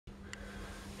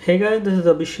Hey guys, this is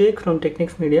Abhishek from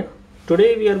Technics Media.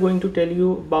 Today we are going to tell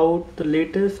you about the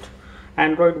latest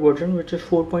Android version, which is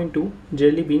 4.2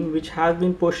 Jelly Bean, which has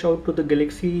been pushed out to the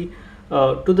Galaxy,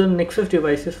 to the Nexus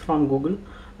devices from Google,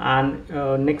 and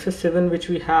Nexus 7, which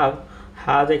we have,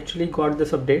 has actually got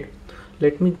this update.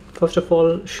 Let me first of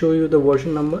all show you the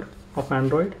version number of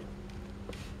Android.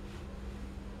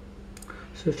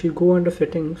 So if you go under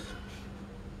settings,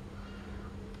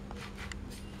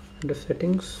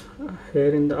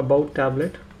 here in the about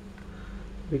tablet,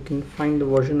 we can find the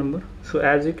version number. So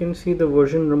as you can see, the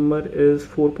version number is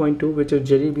 4.2, which is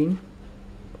Jelly Bean.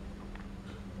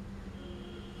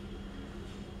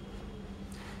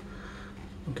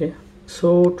 Okay,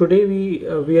 so today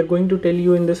we are going to tell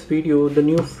you in this video the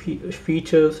new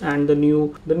features and the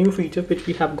new feature which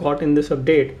we have got in this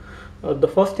update. The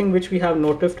first thing which we have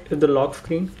noticed is the lock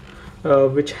screen,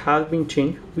 which has been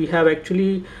changed. We have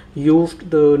actually used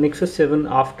the Nexus 7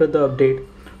 after the update,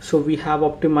 so we have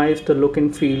optimized the look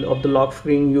and feel of the lock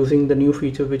screen using the new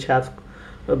feature which has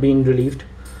been released.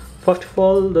 First of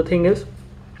all, the thing is,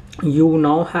 you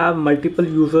now have multiple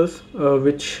users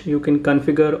which you can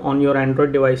configure on your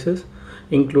Android devices,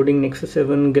 including Nexus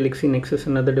 7, Galaxy Nexus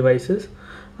and other devices,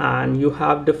 and you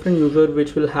have different users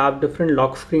which will have different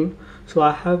lock screen. So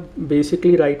I have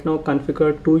basically right now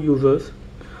configured two users.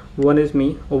 One is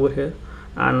me over here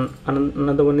and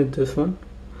another one is this one.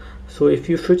 So if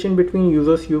you switch in between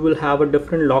users, you will have a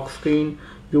different lock screen,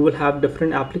 you will have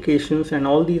different applications, and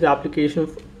all these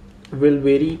applications will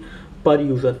vary per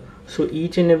user. So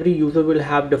each and every user will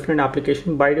have different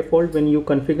application. By default, when you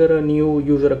configure a new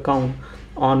user account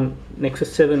on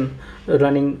Nexus 7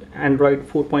 running Android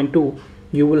 4.2,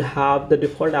 you will have the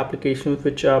default applications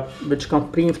which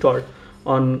come pre-installed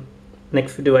on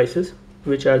Nexus devices,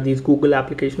 which are these Google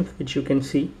applications which you can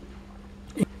see.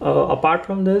 Apart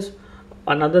from this,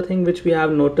 another thing which we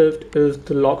have noticed is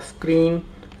the lock screen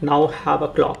now have a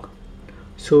clock.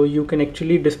 So you can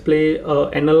actually display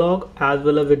analog as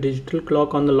well as a digital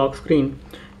clock on the lock screen,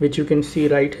 which you can see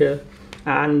right here.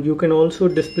 And you can also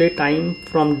display time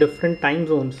from different time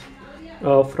zones,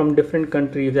 from different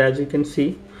countries. As you can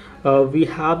see, we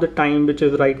have the time which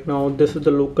is right now, this is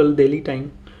the local daily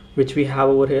time which we have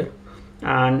over here,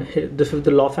 and this is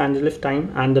the Los Angeles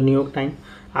time and the New York time,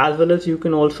 as well as you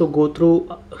can also go through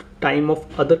time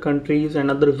of other countries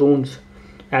and other zones,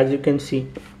 as you can see.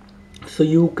 So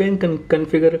you can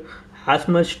configure as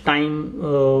much time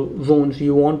zones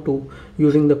you want to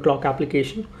using the clock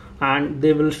application, and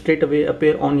they will straight away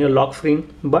appear on your lock screen.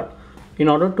 But in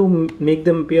order to make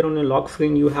them appear on your lock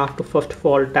screen, you have to first of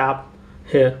all tap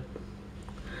here,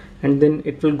 and then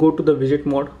it will go to the widget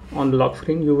mode on the lock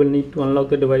screen. You will need to unlock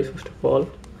the device first of all.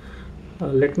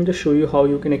 Let me just show you how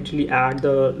you can actually add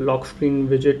the lock screen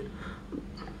widget.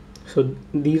 So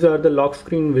these are the lock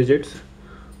screen widgets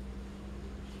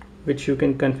which you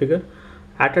can configure.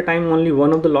 At a time, only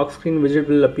one of the lock screen widget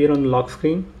will appear on the lock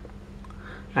screen,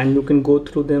 and you can go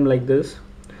through them like this.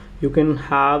 You can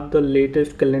have the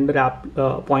latest calendar app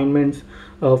appointments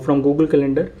from Google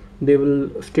Calendar. They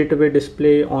will straight away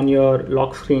display on your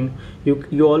lock screen.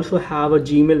 You also have a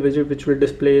Gmail widget which will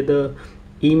display the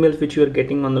emails which you are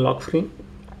getting on the lock screen.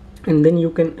 And then you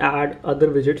can add other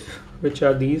widgets, which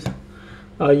are these.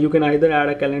 You can either add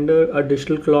a calendar, a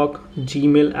digital clock,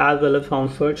 Gmail, as well as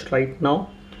sound search right now.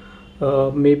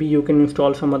 Maybe you can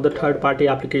install some other third-party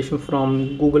application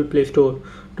from Google Play Store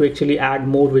to actually add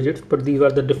more widgets, but these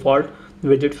are the default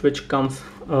widgets which comes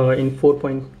in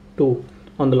 4.2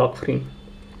 on the lock screen.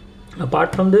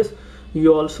 Apart from this,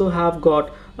 you also have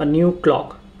got a new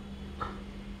clock.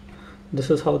 This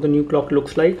is how the new clock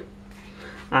looks like,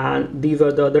 and these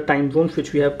are the other time zones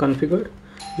which we have configured.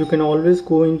 You can always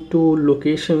go into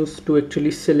locations to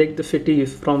actually select the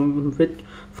cities from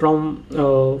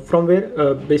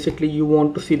where basically you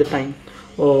want to see the time.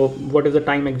 What is the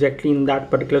time exactly in that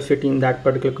particular city, in that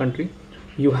particular country.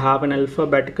 You have an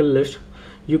alphabetical list.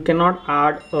 You cannot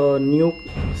add a new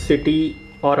city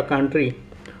or a country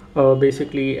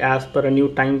basically as per a new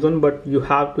time zone, but you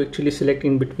have to actually select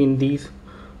in between these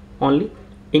only.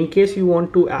 In case you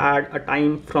want to add a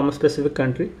time from a specific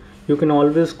country, you can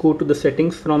always go to the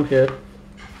settings from here,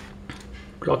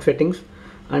 clock settings,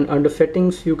 and under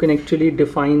settings you can actually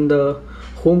define the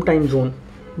home time zone.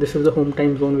 This is the home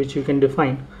time zone which you can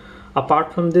define.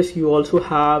 Apart from this, you also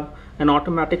have an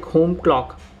automatic home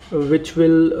clock which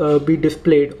will be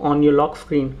displayed on your lock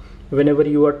screen whenever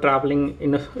you are traveling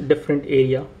in a different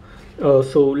area.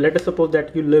 So let us suppose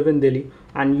that you live in Delhi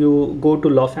and you go to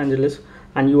Los Angeles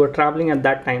and you are traveling at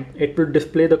that time. It will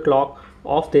display the clock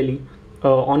of Delhi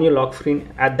on your lock screen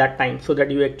at that time, so that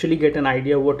you actually get an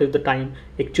idea what is the time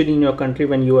actually in your country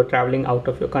when you are traveling out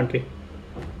of your country.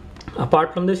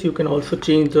 Apart from this, you can also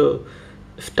change the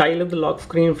style of the lock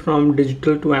screen from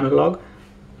digital to analog,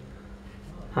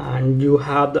 and you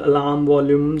have the alarm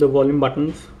volume, the volume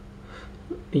buttons.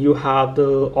 You have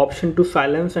the option to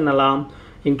silence an alarm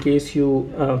in case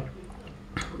you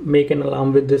make an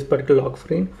alarm with this particular lock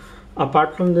screen.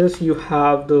 Apart from this, you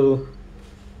have the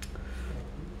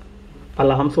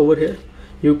alarms over here.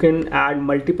 You can add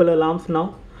multiple alarms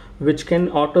now, which can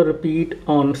auto repeat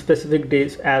on specific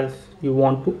days as you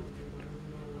want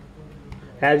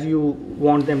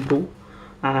them to.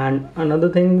 And another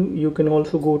thing, you can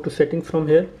also go to settings from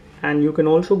here, and you can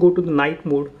also go to the night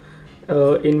mode,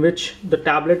 in which the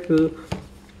tablet will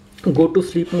go to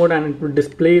sleep mode and it will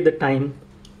display the time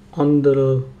on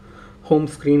the home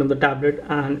screen of the tablet,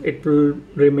 and it will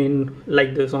remain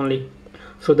like this only,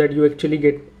 so that you actually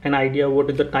get an idea what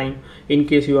is the time in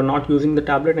case you are not using the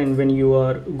tablet and when you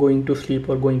are going to sleep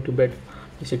or going to bed,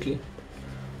 basically.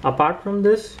 Apart from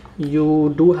this,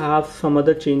 you do have some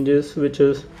other changes, which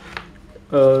is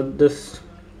this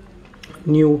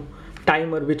new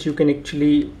timer, which you can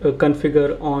actually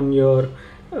configure on your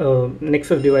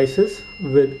Nexus devices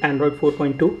with Android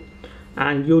 4.2.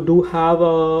 and you do have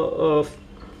a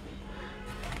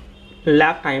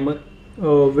lap timer,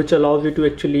 which allows you to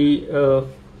actually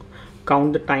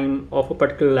count the time of a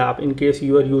particular lap in case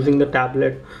you are using the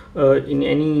tablet in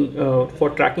any for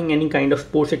tracking any kind of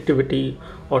sports activity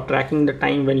or tracking the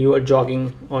time when you are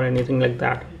jogging or anything like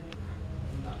that.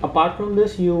 Apart from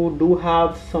this, you do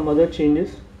have some other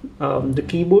changes. The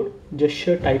keyboard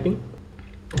gesture typing.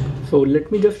 So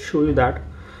let me just show you that.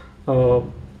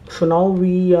 So now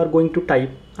we are going to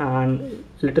type, and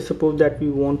let us suppose that we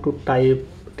want to type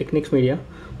Technics Media.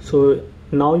 So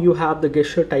now you have the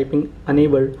gesture typing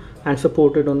enabled and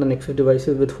supported on the Nexus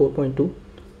devices with 4.2.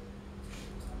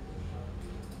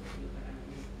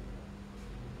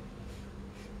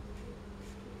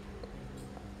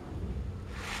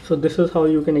 So this is how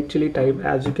you can actually type.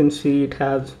 As you can see, it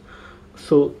has,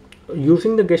 so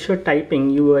using the gesture typing,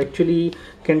 you actually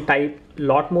can type a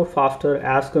lot more faster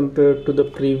as compared to the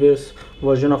previous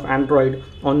version of Android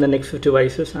on the Nexus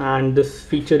devices, and this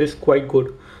feature is quite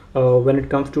good when it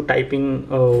comes to typing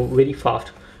very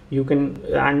fast. You can,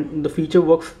 and the feature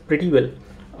works pretty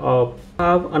well.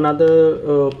 Have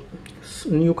another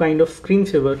new kind of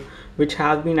screensaver which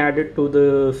has been added to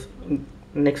the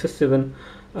Nexus 7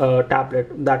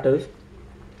 tablet, that is,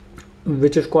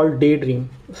 which is called Daydream.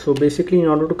 So basically, in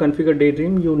order to configure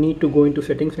Daydream, you need to go into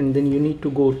settings and then you need to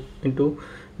go into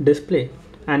display,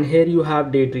 and here you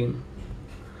have Daydream.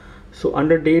 So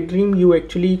under Daydream, you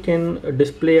actually can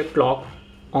display a clock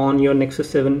on your Nexus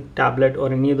 7 tablet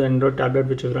or any other Android tablet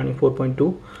which is running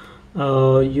 4.2.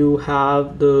 You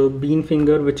have the bean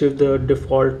finger, which is the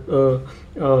default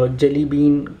jelly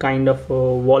bean kind of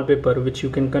wallpaper, which you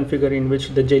can configure, in which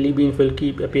the jelly bean will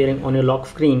keep appearing on your lock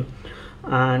screen.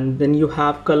 And then you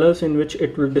have colors, in which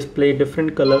it will display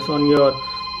different colors on your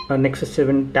Nexus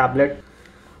 7 tablet.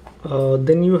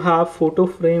 Then you have photo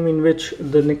frame, in which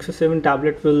the Nexus 7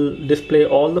 tablet will display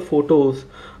all the photos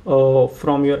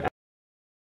from your